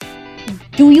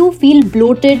Do you feel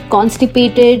bloated,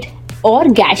 constipated, or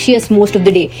gaseous most of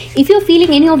the day? If you're feeling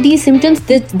any of these symptoms,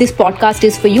 this podcast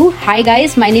is for you. Hi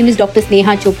guys, my name is Dr.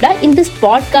 Sneha Chopra. In this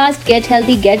podcast, Get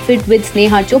Healthy, Get Fit with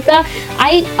Sneha Chopra,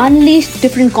 I unleash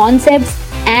different concepts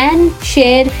and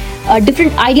share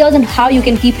different ideas on how you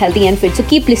can keep healthy and fit. So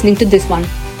keep listening to this one.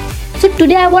 So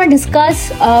today I want to discuss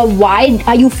why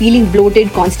are you feeling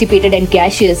bloated, constipated and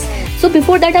gaseous. So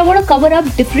before that, I want to cover up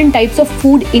different types of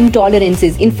food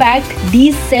intolerances. In fact,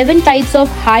 these 7 types of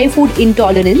high food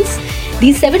intolerance,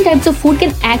 these 7 types of food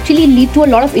can actually lead to a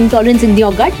lot of intolerance in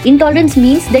your gut. Intolerance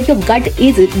means that your gut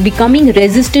is becoming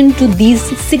resistant to these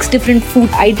 6 different food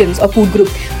items or food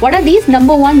groups. What are these?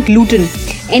 Number 1, gluten.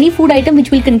 Any food item which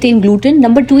will contain gluten.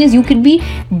 Number 2 is you could be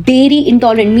dairy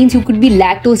intolerant, means you could be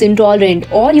lactose intolerant,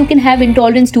 or you can have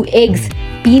intolerance to eggs,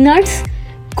 peanuts,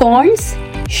 corns,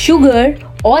 sugar,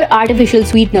 or artificial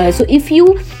sweeteners. So if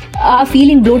you are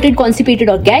feeling bloated, constipated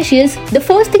or gaseous, the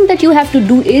first thing that you have to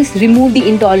do is remove the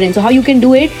intolerance. So how you can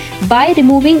do it? By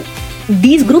removing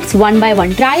these groups one by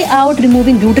one. Try out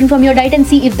removing gluten from your diet and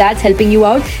see if that's helping you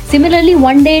out. Similarly,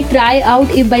 one day try out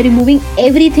if by removing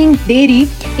everything dairy,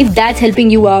 if that's helping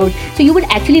you out. So you would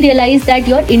actually realize that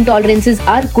your intolerances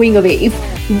are going away.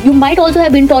 If you might also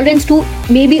have intolerance to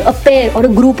maybe a pair or a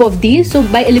group of these, so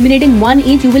by eliminating one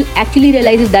each, you will actually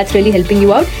realize if that's really helping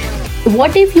you out.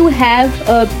 What if you have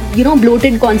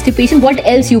bloated, constipation? What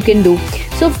else you can do?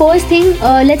 So first thing,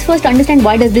 let's first understand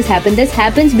why does this happen. This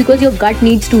happens because your gut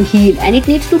needs to heal and it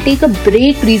needs to take a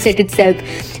break, reset itself.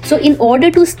 So in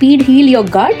order to speed heal your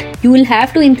gut, you will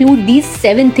have to include these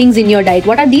 7 things in your diet.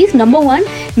 What are these? Number 1,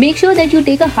 make sure that you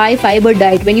take a high fiber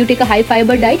diet. When you take a high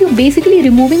fiber diet, you're basically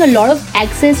removing a lot of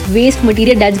excess waste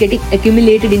material that's getting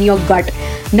accumulated in your gut.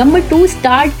 Number 2,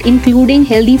 start including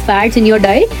healthy fats in your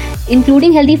diet.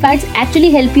 Including healthy fats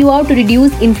actually help you out to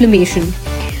reduce inflammation.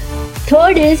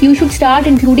 Third is you should start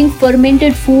including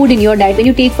fermented food in your diet. When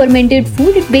you take fermented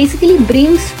food, it basically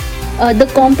brings the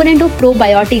component of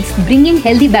probiotics, bringing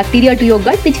healthy bacteria to your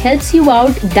gut, which helps you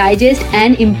out digest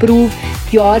and improve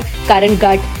your current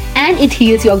gut, and it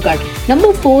heals your gut.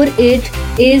 Number 4, it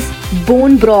is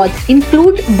bone broth.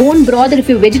 Include bone broth, or if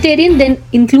you're vegetarian, then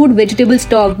include vegetable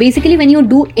stock. Basically, when you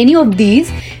do any of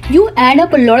these, you add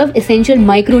up a lot of essential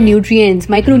micronutrients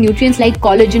like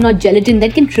collagen or gelatin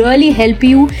that can really help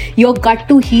your gut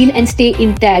to heal and stay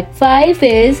intact. 5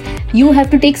 is you have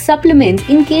to take supplements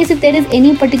in case if there is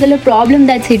any particular problem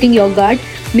that's hitting your gut.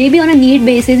 Maybe on a need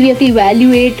basis, we have to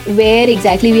evaluate where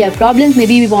exactly we have problems.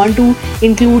 Maybe we want to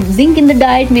include zinc in the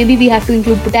diet. Maybe we have to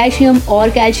include potassium or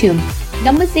calcium.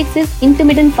 Number 6 is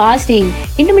intermittent fasting.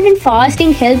 Intermittent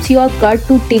fasting helps your gut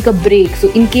to take a break.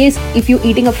 So in case if you're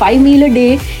eating a 5 meal a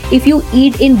day, if you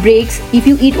eat in breaks, if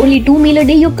you eat only 2 meal a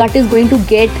day, your gut is going to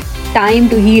get time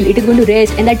to heal. It is going to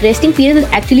rest, and that resting period will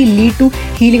actually lead to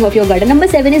healing of your gut. And number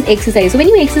 7 is exercise. So when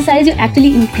you exercise, you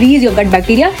actually increase your gut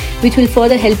bacteria, which will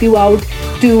further help you out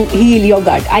to heal your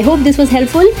gut. I hope this was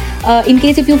helpful. In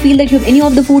case if you feel that you have any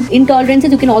of the food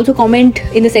intolerances, you can also comment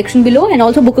in the section below and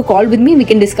also book a call with me. We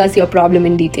can discuss your problem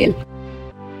in detail.